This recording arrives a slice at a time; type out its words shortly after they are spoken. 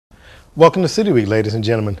Welcome to City Week, ladies and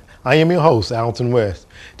gentlemen. I am your host, Alton West.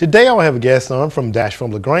 Today I'll have a guest on from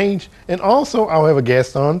LaGrange, and also I'll have a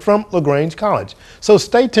guest on from LaGrange College. So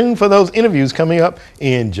stay tuned for those interviews coming up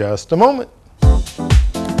in just a moment.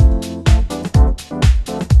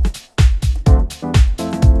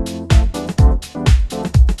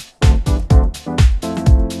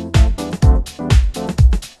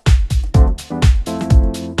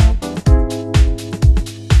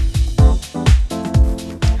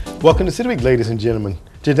 Welcome to City Week, ladies and gentlemen.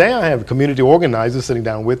 Today I have a community organizer sitting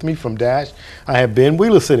down with me from Dash. I have Ben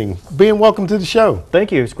Wheeler sitting. Ben, welcome to the show.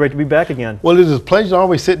 Thank you. It's great to be back again. Well, it is a pleasure to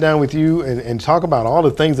always sit down with you and talk about all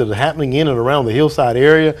the things that are happening in and around the Hillside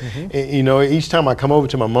area. And, you know, each time I come over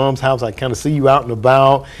to my mom's house, I kind of see you out and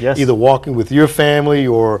about, either walking with your family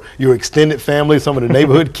or your extended family, some of the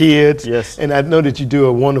neighborhood kids. Yes. And I know that you do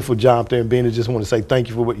a wonderful job there. And Ben, I just want to say thank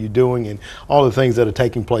you for what you're doing and all the things that are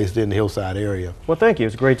taking place there in the Hillside area. Well, thank you.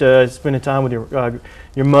 It's great to spend time with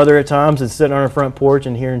your mother at times and sitting on her front porch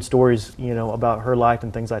and hearing stories, you know, about her life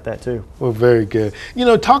and things like that too. Well, very good. You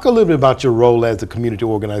know, talk a little bit about your role as a community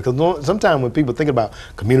organizer, because sometimes when people think about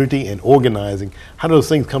community and organizing, how do those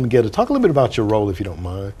things come together? Talk a little bit about your role, if you don't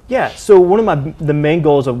mind. Yeah. So one of the main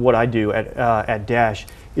goals of what I do at Dash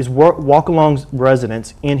is walk along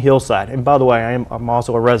residents in Hillside. And by the way, I'm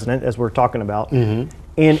also a resident, as we're talking about,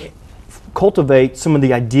 and cultivate some of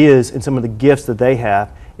the ideas and some of the gifts that they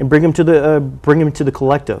have, and bring them to the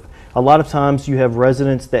collective. A lot of times you have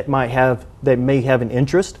residents that may have an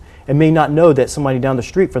interest and may not know that somebody down the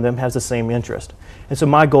street from them has the same interest. And so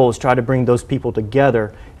my goal is try to bring those people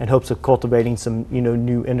together in hopes of cultivating some, you know,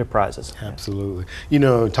 new enterprises. Absolutely. You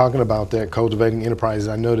know, talking about that, cultivating enterprises,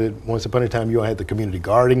 I know that once upon a time you all had the community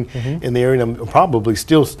gardening in the area, and probably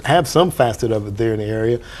still have some facet of it there in the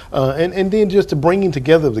area. And then just to bringing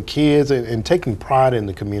together the kids and taking pride in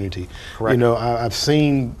the community. Correct. You know, I've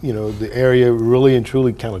seen, you know, the area really and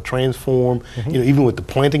truly kind of transform, you know, even with the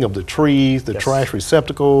planting of the trees, the trash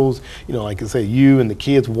receptacles, you know, like I say, you and the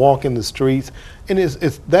kids walking the streets. And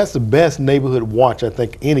that's the best neighborhood watch I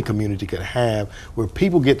think any community could have, where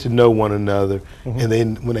people get to know one another, and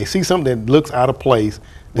then when they see something that looks out of place,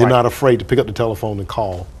 they're not afraid to pick up the telephone and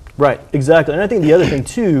call. Right, exactly. And I think the other thing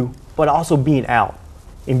too, but also being out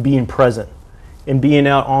and being present and being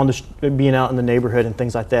out in the neighborhood and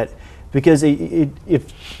things like that. Because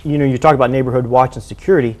if you know, you talk about neighborhood watch and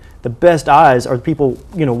security, the best eyes are the people,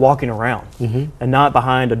 you know, walking around and not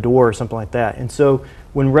behind a door or something like that. And so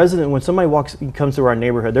when somebody comes through our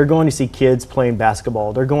neighborhood, they're going to see kids playing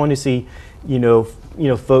basketball. They're going to see, you know,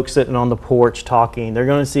 folks sitting on the porch talking. They're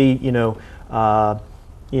going to see,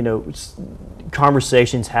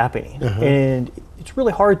 conversations happening. And it's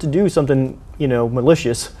really hard to do something, you know,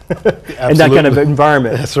 malicious in that kind of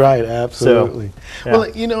environment. That's right, absolutely. So, yeah. Well,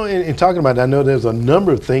 you know, in talking about it, I know there's a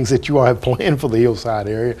number of things that you all have planned for the Hillside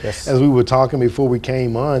area. Yes. As we were talking before we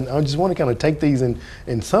came on, I just want to kind of take these in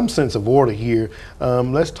some sense of order here.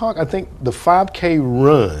 Let's talk, I think, the 5K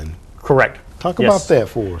run. Correct. Talk about that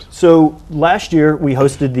for us. So last year we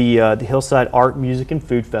hosted the Hillside Art, Music, and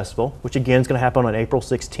Food Festival, which again is going to happen on April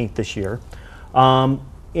 16th this year.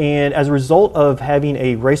 And as a result of having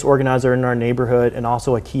a race organizer in our neighborhood and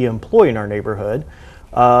also a Kia employee in our neighborhood,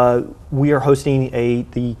 we are hosting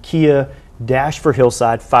the Kia Dash for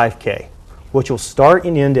Hillside 5K, which will start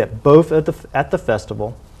and end at both at the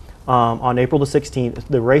festival on April the 16th.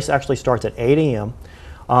 The race actually starts at 8 a.m.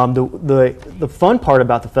 The fun part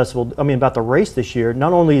about the festival, about the race this year,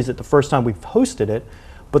 not only is it the first time we've hosted it,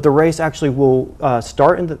 but the race actually will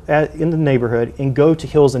start in the neighborhood and go to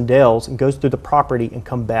Hills and Dales and goes through the property and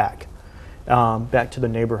come back to the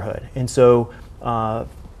neighborhood. And so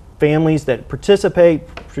families that participate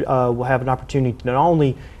will have an opportunity to not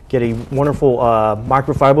only get a wonderful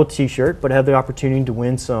microfiber t-shirt, but have the opportunity to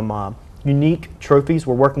win some unique trophies.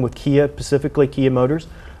 We're working with Kia, specifically Kia Motors,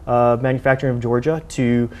 manufacturing of Georgia,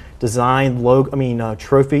 to design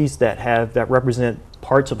trophies that represent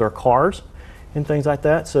parts of their cars and things like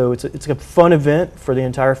that. So it's a fun event for the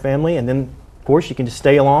entire family, and then of course you can just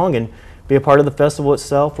stay along and be a part of the festival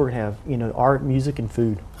itself. We're gonna have, you know, art, music, and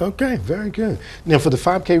food. Okay, very good. Now for the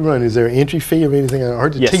 5K run, is there an entry fee or anything? I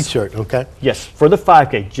heard the t-shirt. Okay. Yes, for the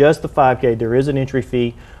 5K, just the 5K, there is an entry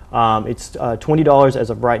fee. It's $20 as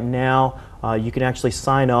of right now. You can actually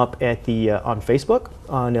sign up at on Facebook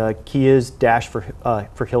on Kia's Dash for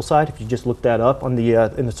Hillside. If you just look that up on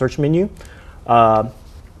in the search menu.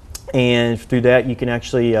 And through that, you can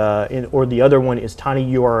actually, or the other one is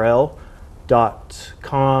tinyurl.com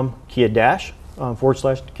Kia Dash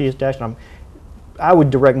 /Kia Dash. And I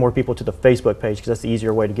would direct more people to the Facebook page because that's the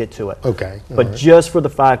easier way to get to it. Okay. But just for the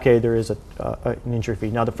 5K, there is an entry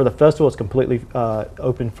fee. Now, for the festival, it's completely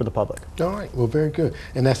open for the public. All right. Well, very good.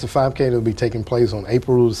 And that's the 5K that will be taking place on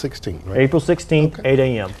April 16th, right? April 16th, Okay. 8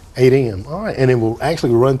 a.m. 8 a.m. All right. And it will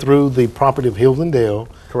actually run through the property of Hills and Dale.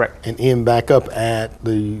 Correct. And end back up at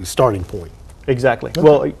the starting point. Exactly. Okay.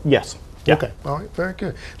 Well, yes. Yeah. Okay. All right. Very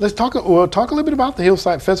good. Let's talk. We'll talk a little bit about the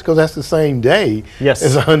Hillside Festival. That's the same day. Yes.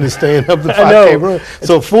 As I understand of the I know. 5K run.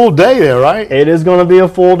 So full day there, right? It is going to be a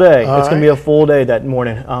full day. All It's going to be a full day that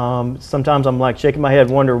morning. Sometimes I'm like shaking my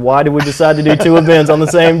head, wonder why did we decide to do two events on the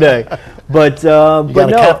same day? But You got no.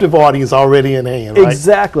 a captive audience already in hand, right?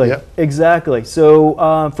 Exactly. Yep. Exactly.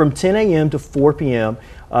 So from 10 a.m. to 4 p.m.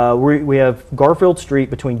 We have Garfield Street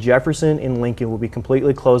between Jefferson and Lincoln will be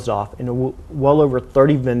completely closed off, and well over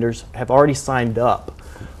 30 vendors have already signed up.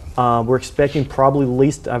 We're expecting probably at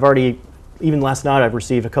least, even last night I've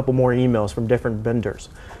received a couple more emails from different vendors.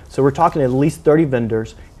 So we're talking at least 30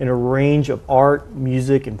 vendors in a range of art,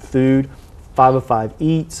 music, and food. 505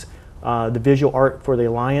 Eats, the visual art for the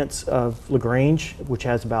Alliance of LaGrange, which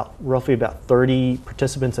has roughly about 30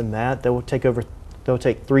 participants in that. They'll take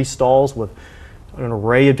 3 stalls with an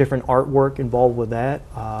array of different artwork involved with that.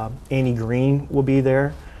 Annie Green will be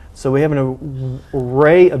there. So we have an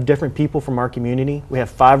array of different people from our community. We have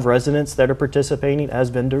 5 residents that are participating as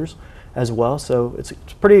vendors as well. So it's a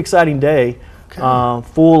pretty exciting day,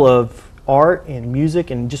 full of art and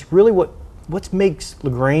music and just really what makes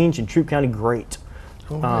LaGrange and Troup County great.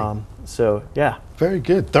 All right. So yeah. Very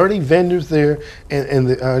good. 30 vendors there, and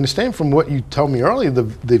I understand from what you told me earlier,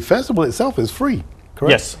 the festival itself is free.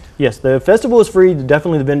 Correct? Yes. The festival is free.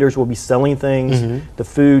 Definitely, the vendors will be selling things. The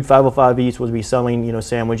food, 505 Eats will be selling,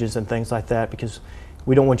 sandwiches and things like that because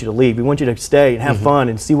we don't want you to leave. We want you to stay and have fun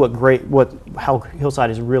and see how Hillside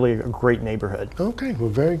is really a great neighborhood. Okay. Well,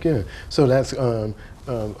 very good. So that's on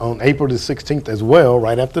April the 16th as well,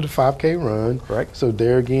 right after the 5K run. Correct. So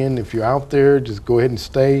there again, if you're out there, just go ahead and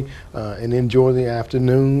stay and enjoy the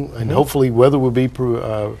afternoon, and hopefully weather will be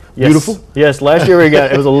beautiful. Yes, last year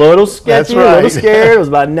it was a little sketchy, right. a little scared. It was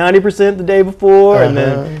about 90% the day before, and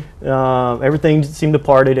then everything seemed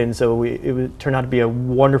departed, and so it turned out to be a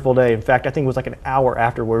wonderful day. In fact, I think it was like an hour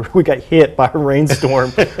afterward we got hit by a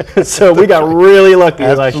rainstorm, so we got really lucky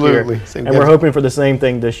last year, and we're hoping for the same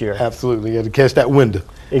thing this year. Absolutely, you had to catch that window.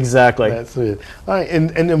 Exactly. That's it. All right, and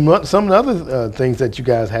then some other things that you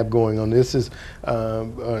guys have going on. This is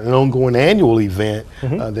an ongoing annual event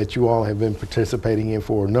that you all have been participating in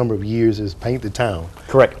for a number of years. Is Paint the Town.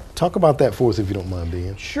 Correct. Talk about that for us, if you don't mind,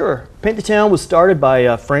 Ben. Sure. Paint the Town was started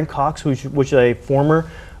by Frank Cox, which is a former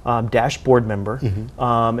dashboard member,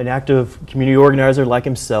 an active community organizer like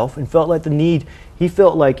himself, and felt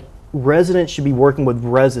like residents should be working with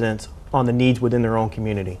residents on the needs within their own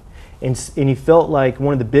community. And he felt like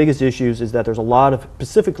one of the biggest issues is that there's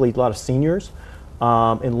specifically a lot of seniors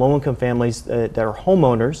and low-income families that are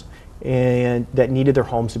homeowners and that needed their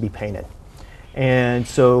homes to be painted. And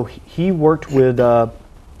so he worked with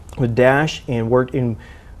Dash and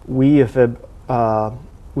we've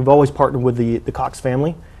always partnered with the Cox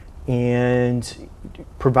family and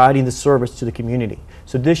providing the service to the community.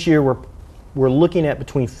 So this year we're looking at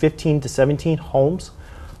between 15 to 17 homes,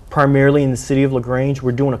 primarily in the City of LaGrange.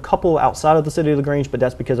 We're doing a couple outside of the City of LaGrange, but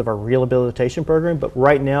that's because of our rehabilitation program. But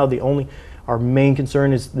right now, our main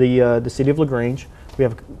concern is the City of LaGrange. We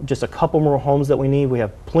have just a couple more homes that we need. We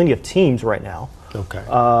have plenty of teams right now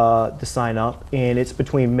to sign up, and it's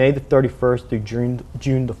between May the 31st through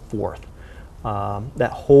June the 4th.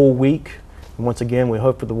 That whole week. And once again, we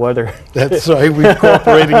hope for the weather. That's right. We're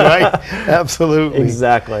cooperating, right? Absolutely.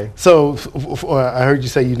 Exactly. So I heard you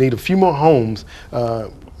say you need a few more homes.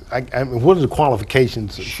 I mean, what are the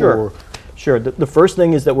qualifications for? Sure. The first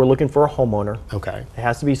thing is that we're looking for a homeowner. Okay. It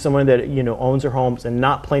has to be someone that owns their homes and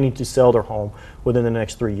not planning to sell their home within the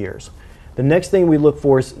next 3 years. The next thing we look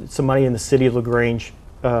for is somebody in the City of LaGrange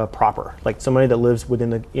proper, like somebody that lives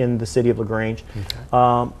in the City of LaGrange.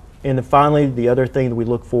 Okay. And then finally, the other thing that we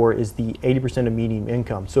look for is the 80% of median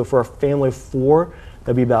income. So for a family of 4,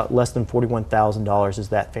 that'd be about less than $41,000 as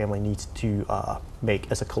that family needs to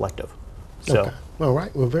make as a collective. So. Okay. All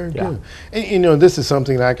right. Well, very good. And this is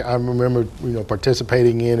something that I remember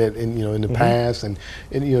participating in it in the past, and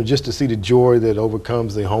just to see the joy that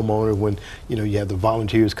overcomes the homeowner when you have the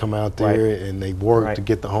volunteers come out there and they work to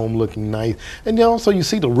get the home looking nice, and then also you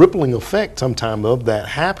see the rippling effect sometime of that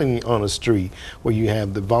happening on a street where you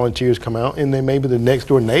have the volunteers come out and then maybe the next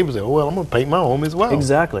door neighbors say, oh well, I'm going to paint my home as well.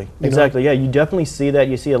 Exactly. Yeah, you definitely see that.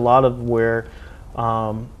 You see a lot of where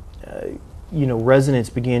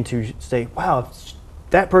residents begin to say, wow, if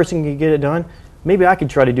that person can get it done, maybe I could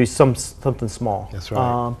try to do something small. That's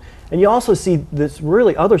right. And you also see this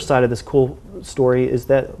really other side of this cool story is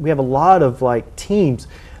that we have a lot of like teams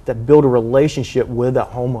that build a relationship with a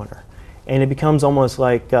homeowner. And it becomes almost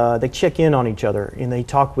like they check in on each other and they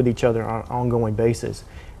talk with each other on an ongoing basis.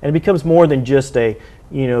 And it becomes more than just a,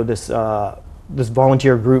 this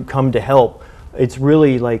volunteer group come to help. It's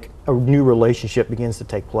really like a new relationship begins to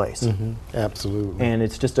take place. Absolutely. And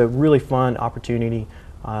it's just a really fun opportunity.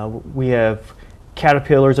 We have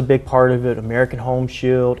Caterpillar's a big part of it, American Home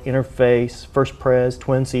Shield, Interface, First Pres,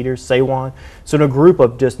 Twin Cedars, Saywan. So in a group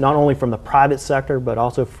of just not only from the private sector, but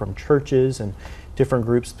also from churches and different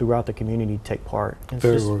groups throughout the community take part.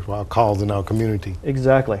 Very worthwhile cause in our community.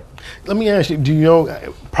 Exactly. Let me ask you, do you know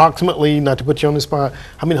approximately, not to put you on the spot,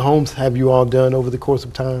 how many homes have you all done over the course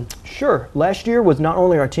of time? Sure. Last year was not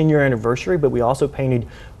only our 10-year anniversary, but we also painted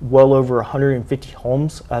well over 150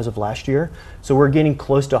 homes as of last year. So we're getting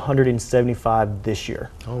close to 175 this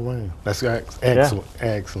year. Oh, wow. That's excellent. Yeah.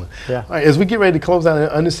 Excellent. Yeah. All right, as we get ready to close out, I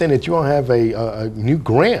understand that you all have a new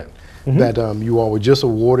grant that you all were just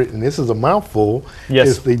awarded, and this is a mouthful. Yes.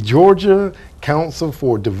 It's the Georgia Council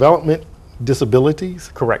for Development Disabilities.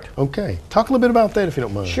 Correct. Okay. Talk a little bit about that if you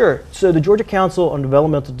don't mind. Sure. So the Georgia Council on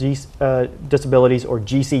Developmental Disabilities, or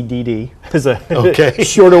GCDD, is a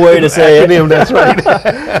shorter way to say it. That's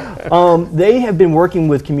right. They have been working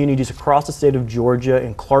with communities across the state of Georgia,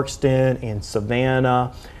 in Clarkston, in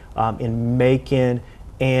Savannah, in Macon,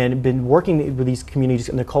 and been working with these communities,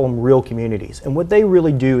 and they call them real communities. And what they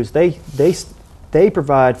really do is they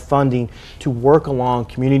provide funding to work along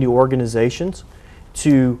community organizations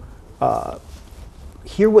to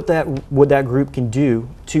hear what that group can do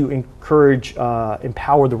to encourage,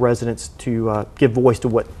 empower the residents to give voice to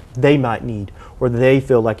what they might need or they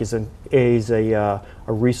feel like is a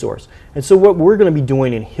resource. And so what we're going to be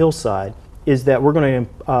doing in Hillside is that we're going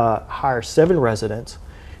to hire 7 residents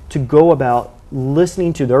to go about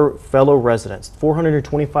listening to their fellow residents,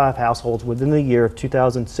 425 households within the year of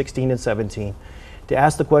 2016 and 17, to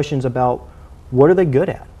ask the questions about what are they good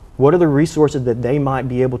at? What are the resources that they might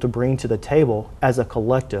be able to bring to the table as a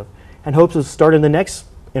collective, and hopes of starting the next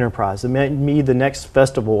enterprise. It might be the next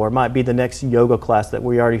festival, or it might be the next yoga class that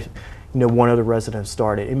we already, one of the residents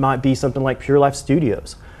started. It might be something like Pure Life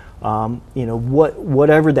Studios.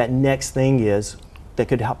 Whatever that next thing is that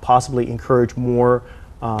could possibly encourage more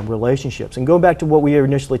relationships. And going back to what we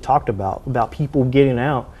initially talked about people getting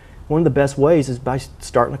out, one of the best ways is by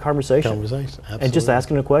starting a conversation. Absolutely. And just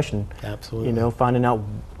asking a question. Absolutely. Finding out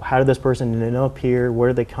how did this person end up here, where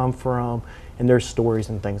did they come from, and their stories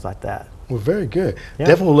and things like that. Well, very good. Yeah.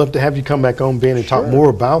 Definitely love to have you come back on, Ben, and talk more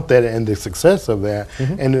about that and the success of that.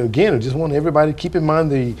 And again, I just want everybody to keep in mind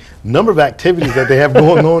the number of activities that they have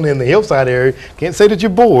going on in the Hillside area. Can't say that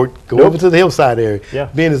you're bored. Go over to the Hillside area. Yeah.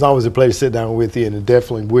 Ben, it's always a pleasure to sit down with you, and I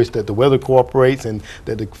definitely wish that the weather cooperates and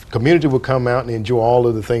that the community will come out and enjoy all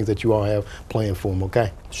of the things that you all have planned for them,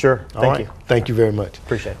 okay? Sure. Thank you. Thank you very much.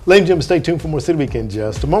 Appreciate it. Ladies and gentlemen, stay tuned for more City Week in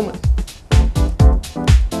just a moment.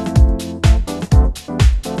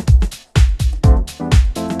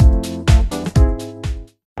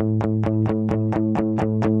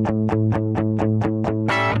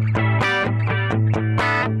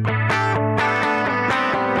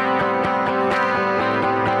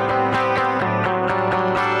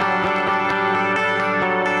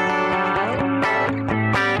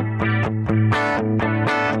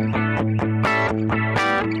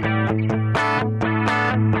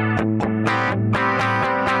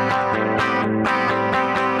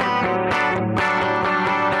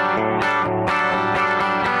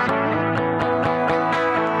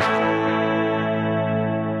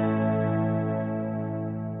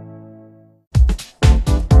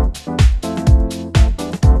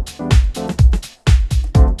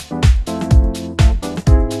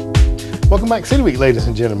 Welcome back, City Week, ladies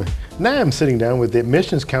and gentlemen. Now I'm sitting down with the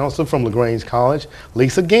admissions counselor from LaGrange College,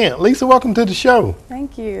 Lisa Gant. Lisa, welcome to the show.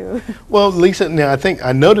 Thank you. Well, Lisa, now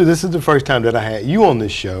I know that this is the first time that I had you on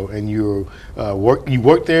this show, and you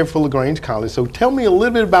worked there for LaGrange College. So tell me a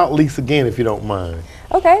little bit about Lisa Gant, if you don't mind.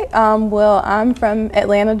 Okay. Well, I'm from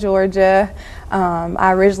Atlanta, Georgia.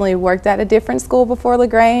 I originally worked at a different school before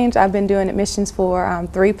LaGrange. I've been doing admissions for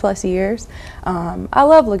 3+ years. I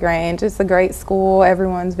love LaGrange. It's a great school.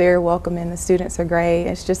 Everyone's very welcoming. The students are great.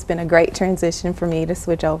 It's just been a great transition for me to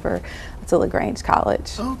switch over to LaGrange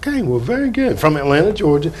College. Okay, well, very good. From Atlanta,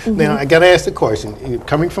 Georgia. Now, I got to ask the question.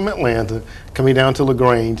 Coming from Atlanta, coming down to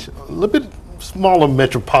LaGrange, a little bit smaller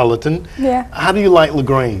metropolitan. Yeah. How do you like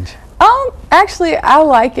LaGrange? Actually, I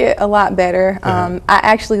like it a lot better. I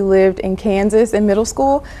actually lived in Kansas in middle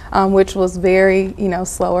school, which was very,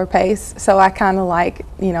 slower pace. So I kind of like,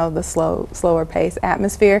 the slower pace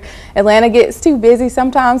atmosphere. Atlanta gets too busy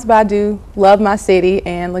sometimes, but I do love my city,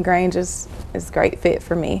 and LaGrange is a great fit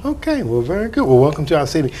for me. Okay, well, very good. Well, welcome to our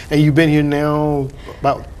city. And you've been here now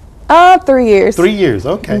about 3 years. 3 years,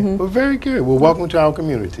 okay. Well, very good. Well, welcome to our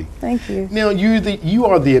community. Thank you. Now, you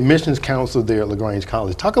are the admissions counselor there at LaGrange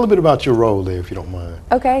College. Talk a little bit about your role there, if you don't mind.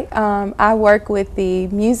 Okay, I work with the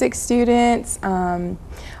music students, art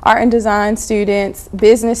and design students,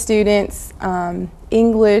 business students,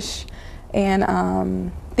 English,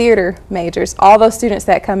 and theater majors, all those students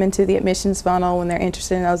that come into the admissions funnel when they're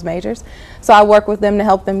interested in those majors. So I work with them to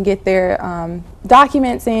help them get their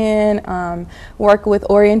documents in, work with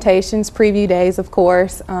orientations, preview days of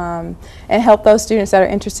course, and help those students that are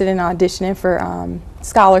interested in auditioning for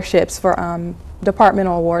scholarships, for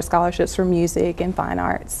departmental award scholarships for music and fine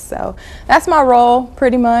arts. So that's my role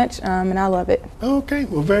pretty much, and I love it. Okay,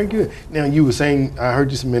 well, very good. Now, you were saying, I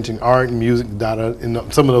heard you mention art and music,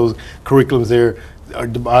 and some of those curriculums there.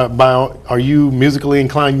 Are you musically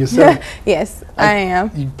inclined yourself? Yes, I am.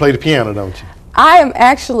 You play the piano, don't you?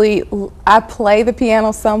 I play the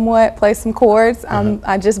piano somewhat, play some chords.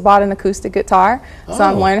 I just bought an acoustic guitar, so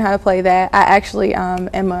I'm learning how to play that. I actually am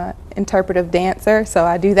an interpretive dancer, so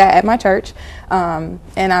I do that at my church, and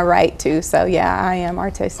I write too, so yeah, I am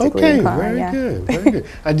artistically inclined. Very good, very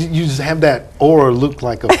good. You just have that aura, look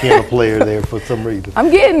like a piano player there for some reason. I'm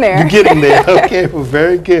getting there. You're getting there, okay, well,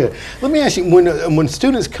 very good. Let me ask you, when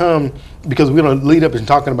students come, because we're going to lead up and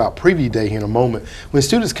talking about preview day here in a moment, when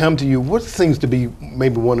students come to you, what seems to be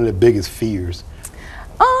maybe one of the biggest fears?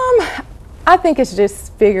 I think it's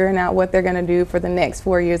just figuring out what they're going to do for the next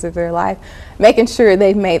 4 years of their life, making sure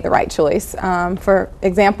they've made the right choice. For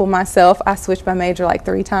example, myself, I switched my major like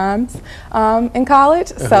 3 times in college,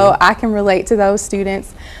 so I can relate to those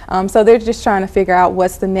students. So they're just trying to figure out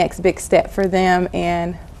what's the next big step for them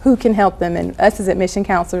and who can help them, and us as admission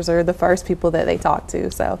counselors are the first people that they talk to.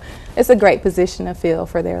 So it's a great position to fill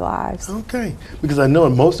for their lives. Okay, because I know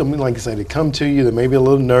most of them, like I said, they come to you, they may be a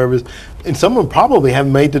little nervous, and some of them probably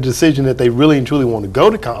haven't made the decision that they really and truly want to go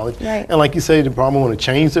to college. Right. And like you say, they probably want to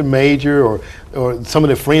change their major, or some of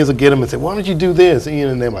their friends will get them and say, why don't you do this?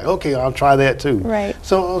 And they're like, okay, I'll try that too. Right.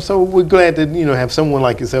 So we're glad to have someone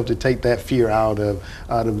like yourself to take that fear out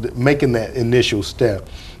of making that initial step.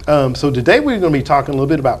 So today we're going to be talking a little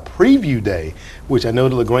bit about Preview Day, which I know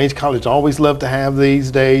the LaGrange College always love to have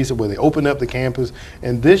these days where they open up the campus,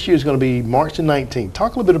 and this year is going to be March the 19th.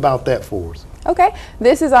 Talk a little bit about that for us. Okay,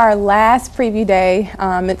 this is our last preview day.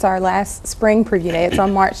 It's our last spring preview day. It's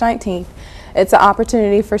on March 19th. It's an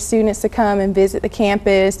opportunity for students to come and visit the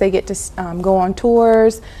campus. They get to go on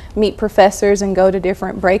tours, meet professors, and go to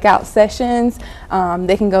different breakout sessions.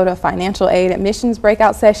 They can go to a financial aid admissions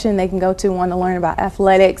breakout session. They can go to one to learn about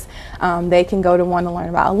athletics. They can go to one to learn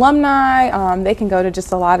about alumni. They can go to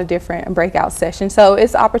just a lot of different breakout sessions. So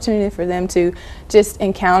it's an opportunity for them to just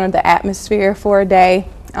encounter the atmosphere for a day.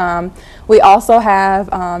 We also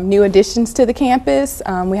have new additions to the campus.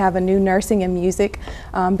 We have a new nursing and music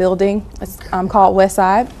building. It's called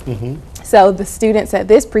Westside. So the students at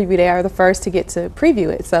this preview day are the first to get to preview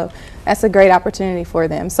it. So that's a great opportunity for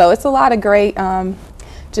them. So it's a lot of great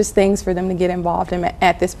just things for them to get involved in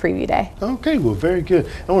at this preview day. Okay, well, very good.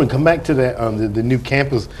 I want to come back to that the new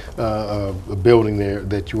campus building there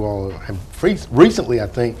that you all have recently, I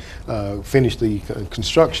think, finished the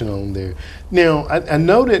construction on there. Now, I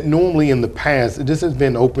know that normally in the past, this has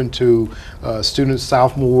been open to students,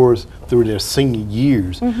 sophomores, through their senior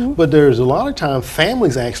years, but there's a lot of times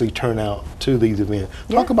families actually turn out to these events.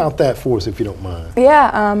 Talk about that for us if you don't mind.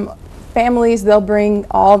 Yeah. Families, they'll bring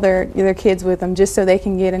all their kids with them just so they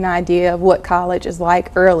can get an idea of what college is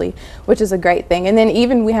like early, which is a great thing. And then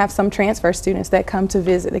even we have some transfer students that come to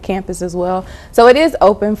visit the campus as well. So it is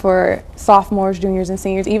open for sophomores, juniors, and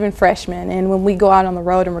seniors, even freshmen. And when we go out on the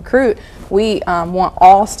road and recruit, we want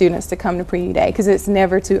all students to come to preview day because it's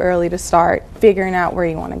never too early to start figuring out where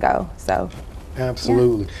you want to go. So.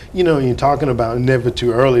 Absolutely. Yeah. You're talking about never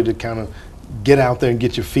too early to kind of get out there and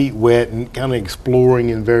get your feet wet and kind of exploring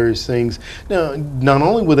in various things. Now, not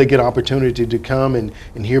only will they get opportunity to come and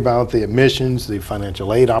hear about the admissions, the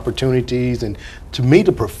financial aid opportunities, and to meet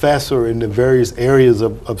a professor in the various areas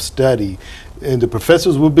of study, and the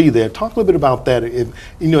professors will be there. Talk a little bit about that.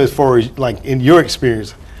 As far as like in your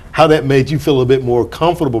experience, how that made you feel a bit more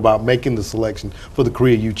comfortable about making the selection for the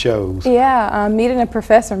career you chose. Yeah, meeting a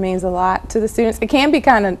professor means a lot to the students. It can be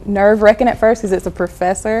kind of nerve-wracking at first because it's a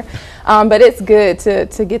professor, but it's good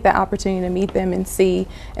to get that opportunity to meet them and see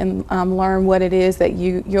and learn what it is that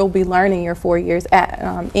you'll be learning your 4 years at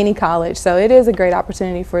any college. So it is a great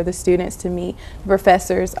opportunity for the students to meet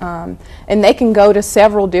professors, and they can go to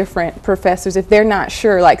several different professors if they're not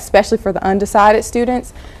sure, like especially for the undecided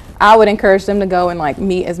students. I would encourage them to go and like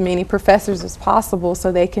meet as many professors as possible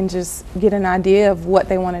so they can just get an idea of what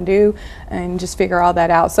they want to do and just figure all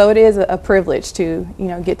that out. So it is a privilege to, you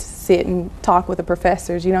know, get to sit and talk with the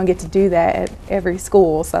professors. You don't get to do that at every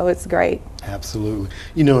school, so it's great. Absolutely.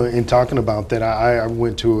 You know, in talking about that, I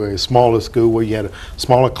went to a smaller school where you had a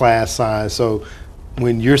smaller class size, so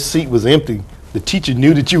when your seat was empty, the teacher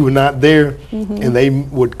knew that you were not there, and they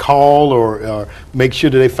would call or make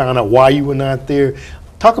sure that they found out why you were not there.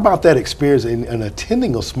 Talk about that experience in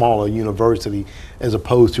attending a smaller university as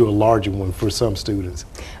opposed to a larger one for some students.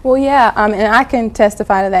 Well, yeah, and I can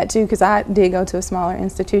testify to that too because I did go to a smaller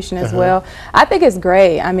institution as well. I think it's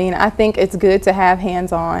great. I mean, I think it's good to have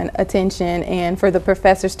hands-on attention and for the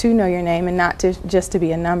professors to know your name and not to just to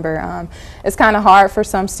be a number. It's kind of hard for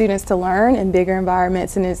some students to learn in bigger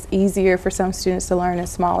environments, and it's easier for some students to learn in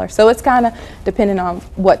smaller. So it's kind of dependent on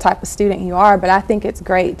what type of student you are, but I think it's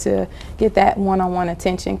great to get that one-on-one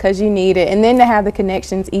attention because you need it, and then to have the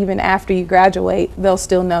connections even after you graduate. They'll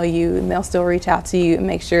still know you and they'll still reach out to you and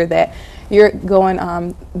make sure that you're going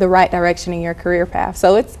the right direction in your career path.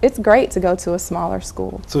 So it's great to go to a smaller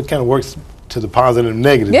school. So it kind of works to the positive and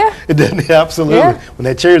negative. Yeah. It doesn't, absolutely. Yeah. When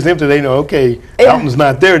that chair is empty, they know, okay, Alton's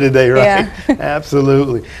not there today, right? Yeah.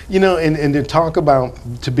 Absolutely. You know, and to talk about,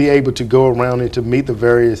 to be able to go around and to meet the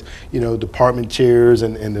various, you know, department chairs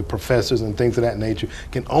and the professors and things of that nature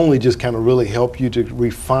can only just kind of really help you to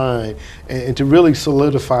refine and to really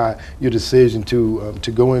solidify your decision to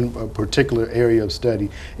go in a particular area of study.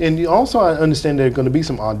 And you also, I understand there are going to be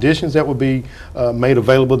some auditions that will be made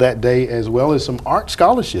available that day, as well as some art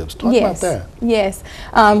scholarships. Talk about that. Yes.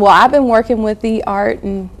 Well, I've been working with the art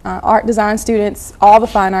and art design students, all the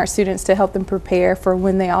fine art students, to help them prepare for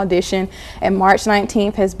when they audition. And March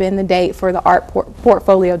 19th has been the date for the art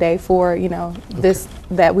portfolio day for, you know, this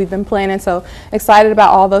that we've been planning. So excited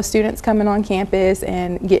about all those students coming on campus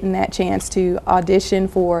and getting that chance to audition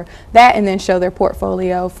for that and then show their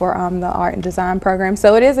portfolio for the art and design program.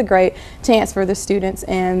 So it is a great chance for the students,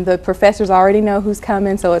 and the professors already know who's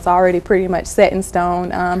coming, so it's already pretty much set in stone.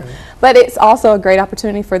 But it's also a great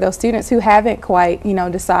opportunity for those students who haven't quite, you know,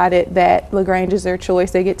 decided that LaGrange is their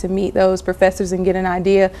choice. They get to meet those professors and get an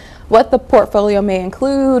idea what the portfolio may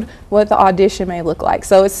include, what the audition may look like.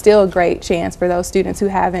 So it's still a great chance for those students who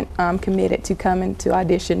haven't committed to coming to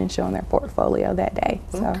audition and showing their portfolio that day.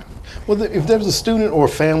 So. Okay. Well, if there's a student or a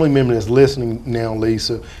family member that's listening now,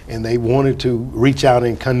 Lisa, and they wanted to reach out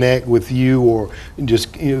and connect with you or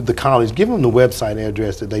just, you know, the college, give them the website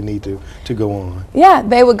address that they need to go on. Yeah,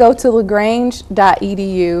 they would go to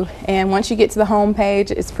lagrange.edu, and once you get to the home page,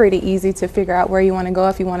 it's pretty easy to figure out where you want to go.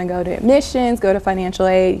 If you want to go to admissions, go to financial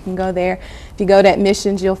aid, you can go there. If you go to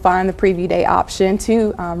admissions, you'll find the preview day option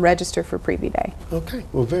to register for preview day. Okay,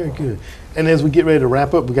 well, very good. And as we get ready to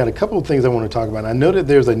wrap up, we got a couple of things I want to talk about. I know that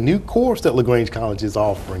there's a new course that LaGrange College is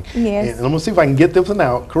offering. Yes. And I'm going to see if I can get this one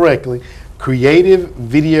out correctly. Creative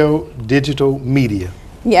Video Digital Media.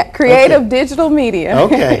 Yeah, creative digital media.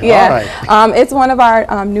 Okay, yeah. all right. It's one of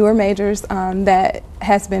our newer majors that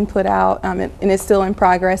has been put out, and it's still in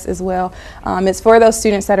progress as well. It's for those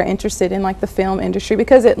students that are interested in like the film industry,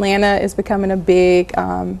 because Atlanta is becoming a big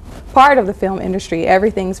part of the film industry.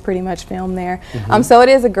 Everything's pretty much filmed there. So it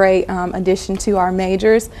is a great addition to our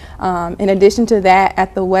majors. In addition to that,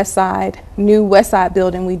 at the new West Side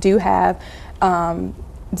building, we do have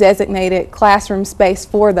designated classroom space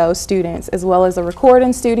for those students, as well as a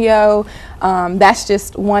recording studio. That's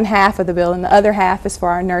just one half of the building. The other half is for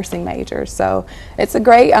our nursing majors. So it's a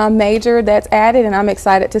great major that's added, and I'm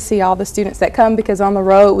excited to see all the students that come, because on the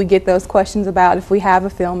road we get those questions about if we have a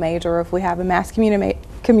film major or if we have a mass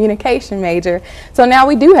communication major. So now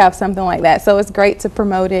we do have something like that. So it's great to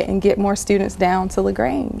promote it and get more students down to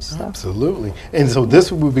LaGrange. So. Absolutely. And so this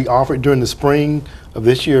will be offered during the spring of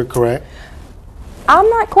this year, correct? I'm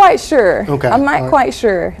not quite sure. Okay. I'm not quite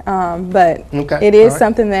sure, but Okay. it is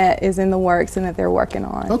something that is in the works and that they're working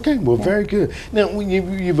on. Okay, well, very good. Now, when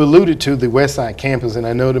you've alluded to the West Side campus, and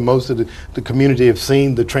I know that most of the community have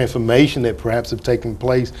seen the transformation that perhaps have taken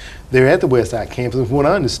place there at the West Side campus. And from what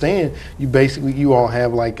I understand, you all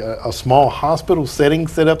have like a small hospital setting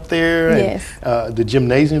set up there. Yes. And, the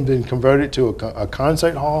gymnasium been converted to a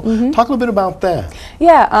concert hall. Talk a little bit about that.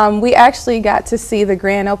 Yeah, we actually got to see the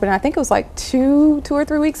grand opening. I think it was like two or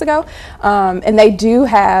 3 weeks ago. And they do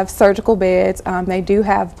have surgical beds. They do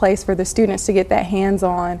have a place for the students to get that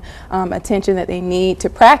hands-on attention that they need to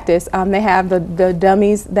practice. They have the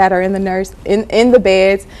dummies that are in the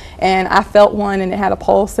beds, and I felt one, and it had a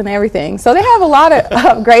pulse and everything. So they have a lot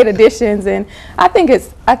of great additions, and I think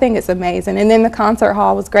it's amazing. And then the concert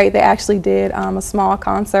hall was great. They actually did a small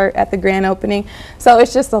concert at the grand opening. So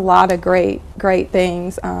it's just a lot of great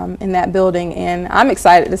things in that building, and I'm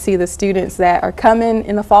excited to see the students that are coming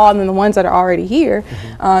in the fall, and then the ones that are already here.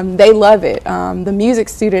 They love it. The music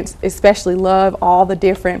students especially love all the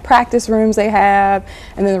different practice rooms they have,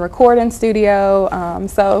 and then the recording studio.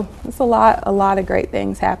 So it's a lot of great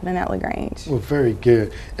things happening at LaGrange. Well, very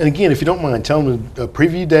good. And again, if you don't mind, tell them the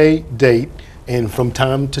preview date, and from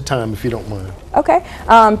time to time, if you don't mind. Okay.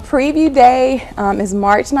 Preview day is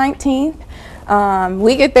March 19th.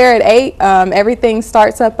 We get there at 8. Everything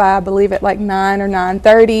starts up, I believe, at like 9 or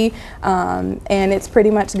 9:30, and it's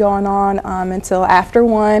pretty much going on until after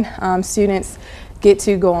 1. Students get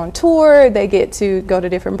to go on tour. They get to go to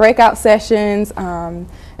different breakout sessions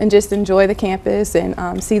and just enjoy the campus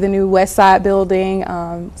and see the new West Side building.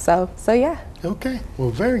 So yeah. Okay,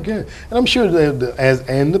 well, very good. And I'm sure that as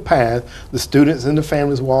in the past, the students and the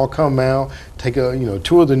families will all come out, take a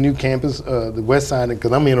tour of the new campus, the West Side,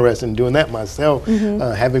 because I'm interested in doing that myself,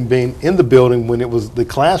 having been in the building when it was the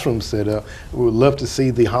classroom set up. We would love to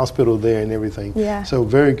see the hospital there and everything. Yeah. So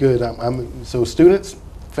very good. So students,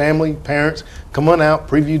 family, parents, come on out.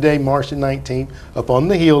 Preview day, March the 19th, up on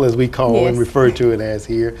the hill, as we call and refer to it as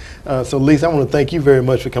here. So Lisa, I want to thank you very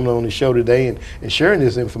much for coming on the show today and sharing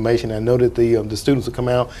this information. I know that the students will come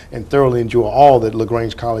out and thoroughly enjoy all that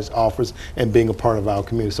LaGrange College offers and being a part of our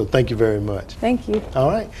community. So thank you very much. Thank you. All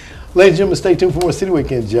right. Ladies and gentlemen, stay tuned for more City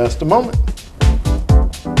Week in just a moment.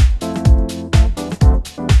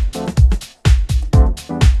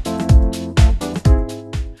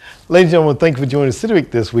 Ladies and gentlemen, thank you for joining City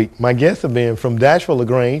Week this week. My guests have been from Dashville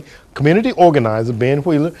LaGrange, community organizer Ben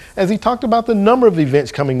Wheeler, as he talked about the number of events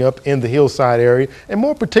coming up in the Hillside area, and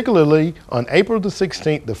more particularly on April the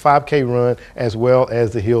 16th, the 5K run, as well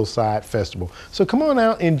as the Hillside Festival. So come on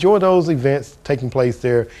out, enjoy those events taking place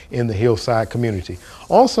there in the Hillside community.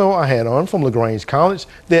 Also, I had on from LaGrange College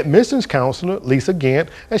the admissions counselor, Lisa Gant,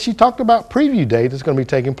 as she talked about preview day that's going to be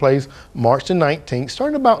taking place March the 19th,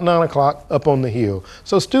 starting about 9 o'clock up on the hill.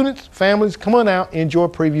 So students, families, come on out, enjoy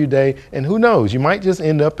preview day, and who knows, you might just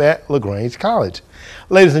end up at LaGrange College.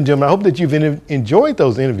 Ladies and gentlemen, I hope that you've enjoyed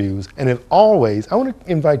those interviews, and as always, I want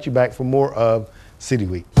to invite you back for more of City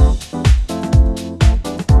Week.